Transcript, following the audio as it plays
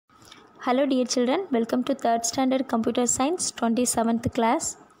Hello dear children, welcome to 3rd standard computer science 27th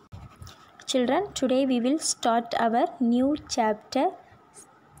class. Children, today we will start our new chapter,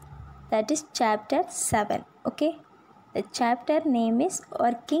 that is chapter 7. Okay, the chapter name is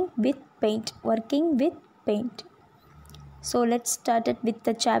working with paint. So let's start it with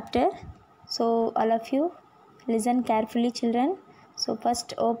the chapter. So all of you listen carefully, children. So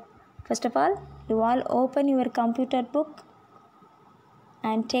first of all, you all open your computer book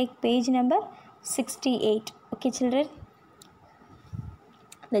and take page number 68. Okay children,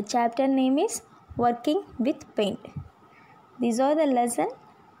 the chapter name is working with paint. These are the lesson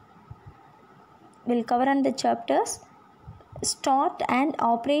we'll cover on the chapters: start and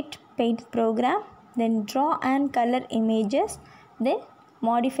operate paint program, then draw and color images, then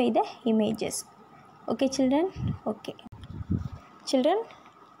modify the images. Okay children, okay children,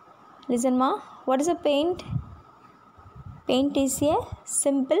 listen ma. What is a paint? Paint is a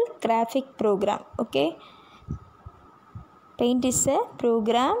simple graphic program. Okay, paint is a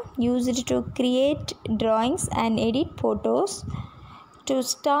program used to create drawings and edit photos. To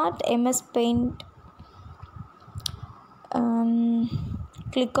start MS Paint,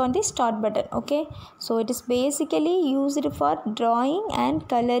 click on the start button. Okay, so it is basically used for drawing and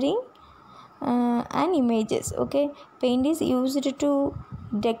coloring and images. Okay, paint is used to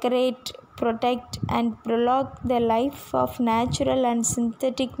decorate, protect and prolong the life of natural and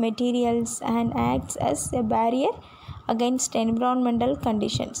synthetic materials and acts as a barrier against environmental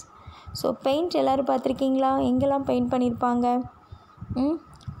conditions. So paint எல்லாரும் பார்த்துருக்கீங்களா? எங்கெல்லாம் paint பண்ணியிருப்பாங்க?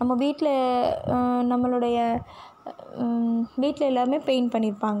 நம்ம நம்மளுடைய வீட்டில் எல்லாருமே paint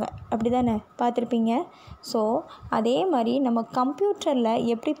பண்ணியிருப்பாங்க, அப்படி தானே பார்த்துருப்பீங்க. ஸோ அதே மாதிரி நம்ம கம்ப்யூட்டரில்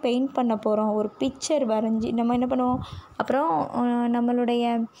எப்படி பெயிண்ட் பண்ண போகிறோம், ஒரு பிக்சர் வரைஞ்சி நம்ம என்ன பண்ணுவோம். அப்புறம் நம்மளுடைய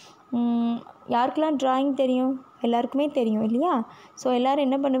யாருக்கெல்லாம் ட்ராயிங் தெரியும்? எல்லாருக்குமே தெரியும் இல்லையா? ஸோ எல்லோரும்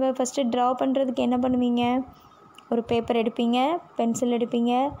என்ன பண்ணுவேன், ஃபஸ்ட்டு ட்ரா பண்ணுறதுக்கு என்ன பண்ணுவீங்க? ஒரு பேப்பர் எடுப்பீங்க, பென்சில்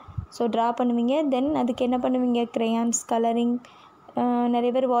எடுப்பீங்க, ஸோ ட்ரா பண்ணுவீங்க. தென் அதுக்கு என்ன பண்ணுவீங்க? க்ரையான்ஸ், கலரிங், நிறைய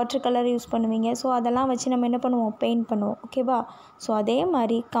பேர் வாட்டர் கலர் யூஸ் பண்ணுவீங்க. ஸோ அதெல்லாம் வச்சு நம்ம என்ன பண்ணுவோம்? பெயிண்ட் பண்ணுவோம். ஓகேவா? ஸோ அதே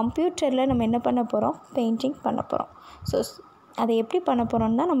மாதிரி கம்ப்யூட்டரில் நம்ம என்ன பண்ண போகிறோம்? பெயிண்டிங் பண்ண போகிறோம். ஸோ அதை எப்படி பண்ண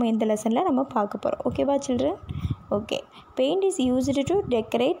போகிறோம்னு தான் நம்ம இந்த லெசனில் நம்ம பார்க்க போகிறோம். ஓகேவா children? Okay, paint is used to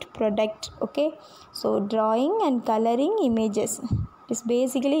decorate product. Okay, so drawing and coloring images. It is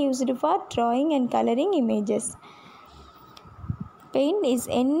basically used for drawing and coloring images. Paint is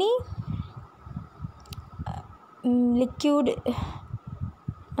any liquid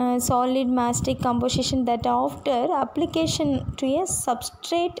solid mastic composition that after application to a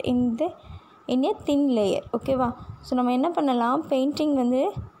substrate in a thin layer. ஓகேவா? So நம்ம என்ன பண்ணலாம், painting வந்து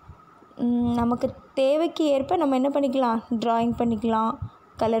நமக்கு தேவைக்கு ஏற்ப நம்ம என்ன பண்ணிக்கலாம்? ட்ராயிங் பண்ணிக்கலாம்,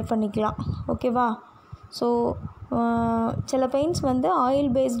 கலர் பண்ணிக்கலாம். ஓகேவா? ஸோ சில பெயிண்ட்ஸ் வந்து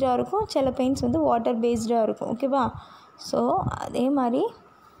ஆயில் பேஸ்டாக இருக்கும், சில பெயிண்ட்ஸ் வந்து வாட்டர் பேஸ்டாக இருக்கும். ஓகேவா? ஸோ அதே மாதிரி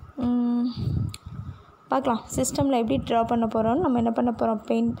பார்க்கலாம் சிஸ்டமில் எப்படி ட்ரா பண்ண போகிறோன்னு. நம்ம என்ன பண்ண போகிறோம்?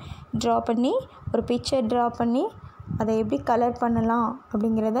 பெயிண்ட் ட்ரா பண்ணி ஒரு பிக்சர் ட்ரா பண்ணி அதை எப்படி கலர் பண்ணலாம்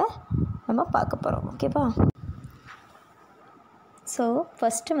அப்படிங்கிறத நம்ம பார்க்க போகிறோம். ஓகேவா? ஸோ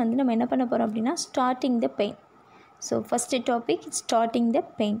ஃபஸ்ட்டு வந்து நம்ம என்ன பண்ண போகிறோம் அப்படின்னா, starting the paint. So first topic starting the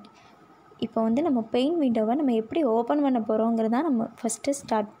paint. இப்போ வந்து நம்ம பெயிண்ட் விண்டோவை நம்ம எப்படி ஓப்பன் பண்ண போகிறோங்கிறதான் நம்ம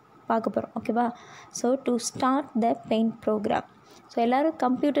ஃபஸ்ட்டு பார்க்க போகிறோம். ஓகேவா? So to start the paint program. So எல்லோரும்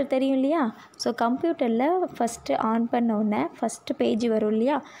கம்ப்யூட்டர் தெரியும் இல்லையா? ஸோ கம்ப்யூட்டரில் ஃபஸ்ட்டு ஆன் பண்ண உடனே ஃபஸ்ட்டு பேஜ் வரும்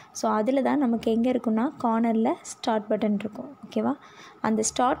இல்லையா? ஸோ அதில் தான் நமக்கு எங்கே இருக்குன்னா கார்னரில் ஸ்டார்ட் பட்டன் இருக்கும். ஓகேவா? அந்த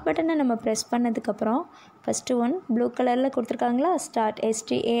ஸ்டார்ட் பட்டனை நம்ம ப்ரெஸ் பண்ணதுக்கப்புறம் ஃபஸ்ட்டு ஒன் ப்ளூ கலரில் கொடுத்துருக்காங்களா, start,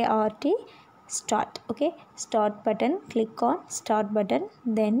 START, start. Okay, start button, click on start button,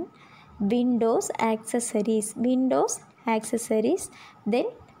 then Windows accessories,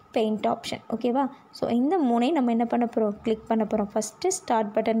 then paint option. ஓகேவா? ஸோ இந்த மூணையும் நம்ம என்ன பண்ண போகிறோம்? கிளிக் பண்ண போகிறோம். ஃபஸ்ட்டு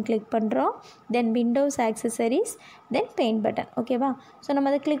ஸ்டார்ட் பட்டன் கிளிக் பண்ணுறோம், தென் விண்டோஸ் ஆக்சசரிஸ், தென் பெயிண்ட் பட்டன். ஓகேவா? ஸோ நம்ம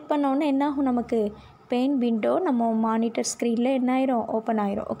அதை கிளிக் பண்ணோன்னே என்ன ஆகும்? நமக்கு பெயிண்ட் விண்டோ நம்ம மானிட்டர் ஸ்க்ரீனில் என்ன ஆயிரும்? ஓப்பன்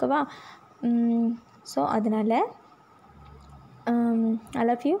ஆயிரும். ஓகேவா? ஸோ அதனால் all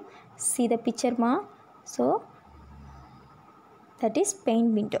of you see the picture ma. So that is paint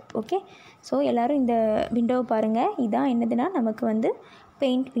window. Okay, so எல்லோரும் இந்த விண்டோவை பாருங்கள். இதான் என்னதுன்னா நமக்கு வந்து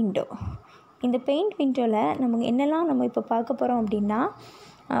பெயிண்ட் விண்டோ. இந்த பெயிண்ட் விண்டோவில் நமக்கு என்னெல்லாம் நம்ம இப்போ பார்க்க போகிறோம் அப்படின்னா,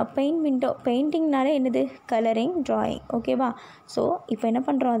 பெயிண்டிங்னாலே என்னது? Colouring, drawing. ஓகேவா? ஸோ இப்போ என்ன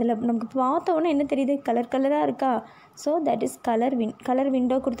பண்ணுறோம், அதில் நமக்கு பார்த்தோன்னே என்ன தெரியுது? கலராக இருக்கா? So that is colour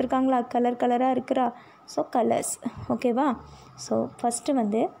window கொடுத்துருக்காங்களா? கலராக இருக்கிறா? So colours. ஓகேவா? ஸோ ஃபஸ்ட்டு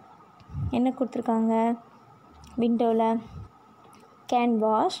வந்து என்ன கொடுத்துருக்காங்க விண்டோவில்?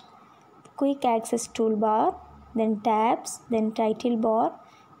 Canvas, quick access tool bar, then tabs, then title bar,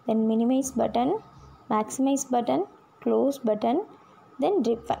 then minimize button, maximize button, close button, then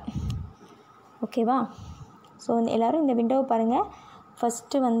ribbon. ஓகேவா? ஸோ எல்லோரும் இந்த விண்டோவை பாருங்கள்.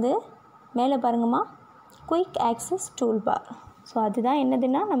 ஃபஸ்ட்டு வந்து மேலே பாருங்கம்மா, quick access tool bar. So அதுதான்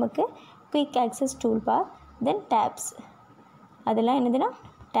என்னதுன்னா நமக்கு குயிக் ஆக்சஸ் டூல் பார். தென் டேப்ஸ், அதெல்லாம் என்னதுன்னா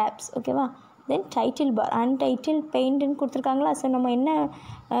டேப்ஸ். ஓகேவா? தென் டைட்டில் பார், அன்டைட்டில் பெயிண்ட்னு கொடுத்துருக்காங்களா. ஸோ நம்ம என்ன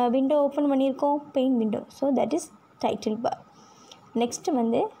விண்டோ ஓப்பன் பண்ணியிருக்கோம்? Paint window. So that is title bar. Next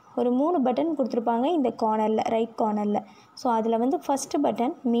வந்து ஒரு 3 பட்டன் கொடுத்துருப்பாங்க இந்த கார்னரில், ரைட் கார்னரில். ஸோ அதில் வந்து first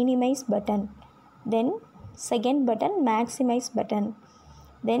button minimise button, then second button maximise button,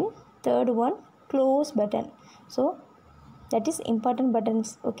 then third one close button. So that is important buttons.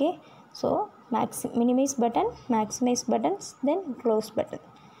 Okay, so minimize button, maximize buttons, then close button.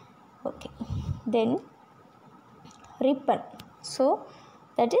 Okay, then ribbon. So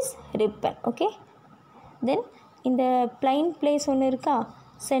that is ribbon. Okay, then இந்த plain place ஒன்று இருக்கா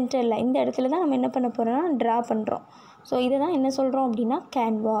சென்டரில், இந்த இடத்துல தான் நம்ம என்ன பண்ண போகிறோம்னா ட்ரா பண்ணுறோம். ஸோ இதை தான் என்ன சொல்கிறோம் அப்படின்னா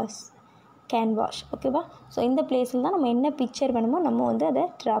கேன்வாஸ். ஓகேவா? ஸோ இந்த பிளேஸில் தான் நம்ம என்ன பிக்சர் வேணுமோ நம்ம வந்து அதை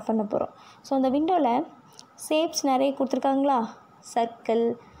ட்ரா பண்ண போகிறோம். ஸோ அந்த விண்டோவில் ஷேப்ஸ் நிறைய கொடுத்துருக்காங்களா, சர்க்கிள்,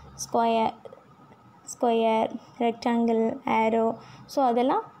 ஸ்கொயர், ரெக்டாங்கிள், ஆரோ. ஸோ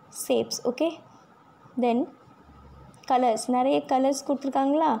அதெல்லாம் ஷேப்ஸ். ஓகே, தென் கலர்ஸ், நிறைய கலர்ஸ்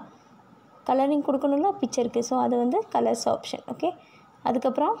கொடுத்துருக்காங்களா, கலரிங் கொடுக்கணும்னா பிக்சருக்கு. ஸோ அது வந்து கலர்ஸ் ஆப்ஷன். ஓகே,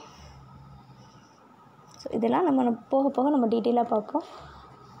 அதுக்கப்புறம் ஸோ இதெல்லாம் நம்ம போக போக நம்ம டீட்டெயிலாக பார்ப்போம்.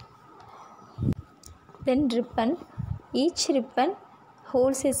 தென் ribbon. Each ribbon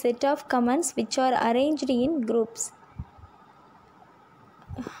holds a set of commands which are arranged in groups.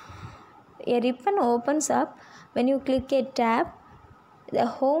 A ribbon opens up when you click a tab. The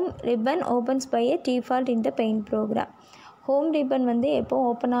home ribbon opens by a default in the paint program. Home ribbon வந்து எப்போ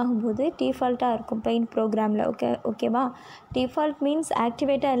open ஆகும்போது டிஃபால்ட்டாக இருக்கும் paint ப்ரோக்ராமில். ஓகேவா? Default means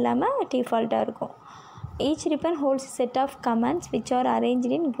ஆக்டிவேட்டாக இல்லாமல் டிஃபால்ட்டாக இருக்கும். Each ribbon holds set of commands which are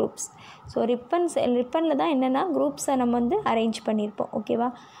arranged in groups. So ரிப்பனில் தான் என்னென்னா குரூப்ஸை நம்ம வந்து அரேஞ்ச் பண்ணியிருப்போம். ஓகேவா?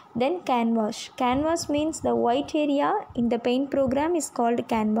 தென் canvas means the white area in the paint program is called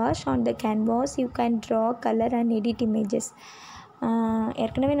canvas. On the canvas you can draw, colour and edit images.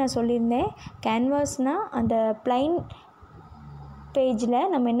 ஏற்கனவே நான் சொல்லியிருந்தேன், கேன்வாஸ்னால் அந்த பிளைன் பேஜில்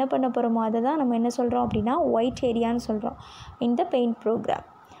நம்ம என்ன பண்ண போகிறோமோ அதை தான் நம்ம என்ன சொல்கிறோம் அப்படின்னா ஒயிட் ஏரியான்னு சொல்கிறோம் இன் த paint program.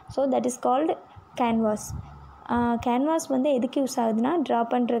 So that is called canvas. Canvas வந்து எதுக்கு யூஸ் ஆகுதுன்னா ட்ரா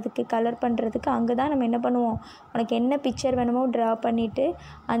பண்ணுறதுக்கு, கலர் பண்ணுறதுக்கு. அங்கே தான் நம்ம என்ன பண்ணுவோம், உனக்கு என்ன பிக்சர் வேணுமோ ட்ரா பண்ணிவிட்டு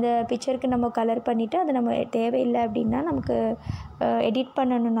அந்த பிக்சருக்கு நம்ம கலர் பண்ணிவிட்டு அது நம்ம தேவையில்லை அப்படின்னா நமக்கு எடிட்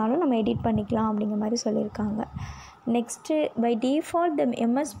பண்ணணுன்னாலும் நம்ம எடிட் பண்ணிக்கலாம் அப்படிங்கிற மாதிரி சொல்லியிருக்காங்க. Next, by default the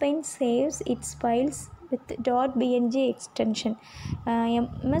MS Paint saves it's files with .bng extension.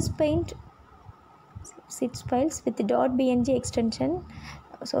 MS Paint saves files with .bng extension.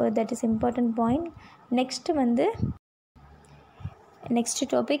 So that is important point. Next வந்து next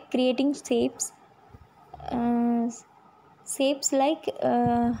topic, creating shapes. Shapes like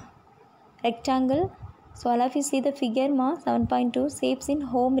rectangle. So all of you see the figure 7.2 shapes in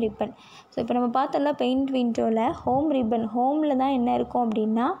home ribbon. So இப்போ நம்ம பார்த்தோம்ல paint விண்டோவில் home ribbon, ஹோமில் தான் என்ன இருக்கும்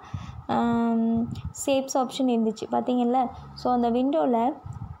அப்படின்னா ஷேப்ஸ் ஆப்ஷன் இருந்துச்சு பார்த்தீங்கல்ல. ஸோ அந்த விண்டோவில்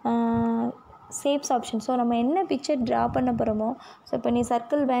ஷேப்ஸ் ஆப்ஷன். ஸோ நம்ம என்ன பிக்சர் ட்ரா பண்ண போகிறோமோ, ஸோ இப்போ நீ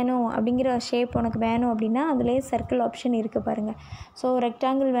சர்க்கிள் வேணும் அப்படிங்கிற ஷேப் உனக்கு வேணும் அப்படின்னா அதுலேயே சர்க்கிள் ஆப்ஷன் இருக்குது பாருங்கள். ஸோ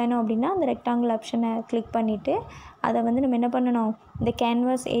ரெக்டாங்கிள் வேணும் அப்படின்னா அந்த ரெக்டாங்கிள் ஆப்ஷனை கிளிக் பண்ணிவிட்டு அதை வந்து நம்ம என்ன பண்ணணும், இந்த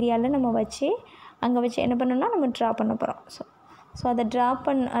கேன்வாஸ் ஏரியாவில் நம்ம வச்சு அங்கே வச்சு என்ன பண்ணணும்னா நம்ம ட்ரா பண்ண போகிறோம். ஸோ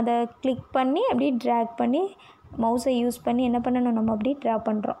அதை கிளிக் பண்ணி அப்படியே ட்ராக் பண்ணி மவுஸை யூஸ் பண்ணி என்ன பண்ணணும், நம்ம அப்படியே ட்ரா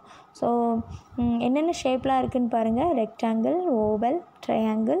பண்ணுறோம். ஸோ என்னென்ன ஷேப்லாம் இருக்குதுன்னு பாருங்கள். Rectangle, oval,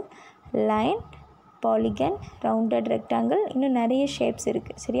 triangle, line, polygon, rounded rectangle, இன்னும் நிறைய ஷேப்ஸ்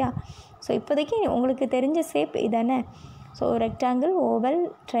இருக்குது. சரியா? ஸோ இப்போதைக்கு உங்களுக்கு தெரிஞ்ச ஷேப் இதானே. So rectangle, oval,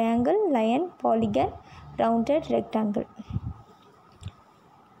 triangle, line, polygon, rounded rectangle.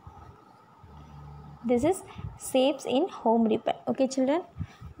 This is shapes in home ribbon. Okay children?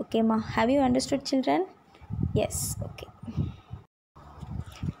 Okay ma, have you understood children? Yes. Okay,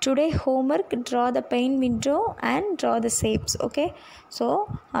 today homework, draw the paint window and draw the shapes. Okay, so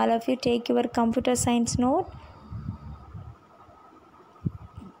all of you take your computer science note.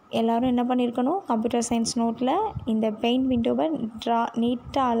 எல்லோரும் என்ன பண்ணியிருக்கணும், computer science நோட்டில் இந்த paint விண்டோவை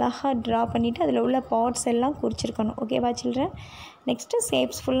நீட்டாக அழகாக draw பண்ணிவிட்டு அதில் உள்ள பார்ட்ஸ் எல்லாம் குறிச்சிருக்கணும். ஓகேவா சில்ட்ரன்? நெக்ஸ்ட்டு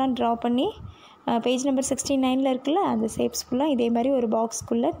ஷேப்ஸ் ஃபுல்லாக ட்ரா பண்ணி பேஜ் நம்பர் 69 இருக்குல்ல அந்த ஷேப்ஸ் ஃபுல்லாக இதே மாதிரி ஒரு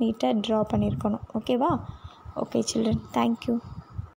பாக்ஸ்க்குள்ளே நீட்டாக ட்ரா பண்ணியிருக்கணும். ஓகேவா? Okay children, thank you.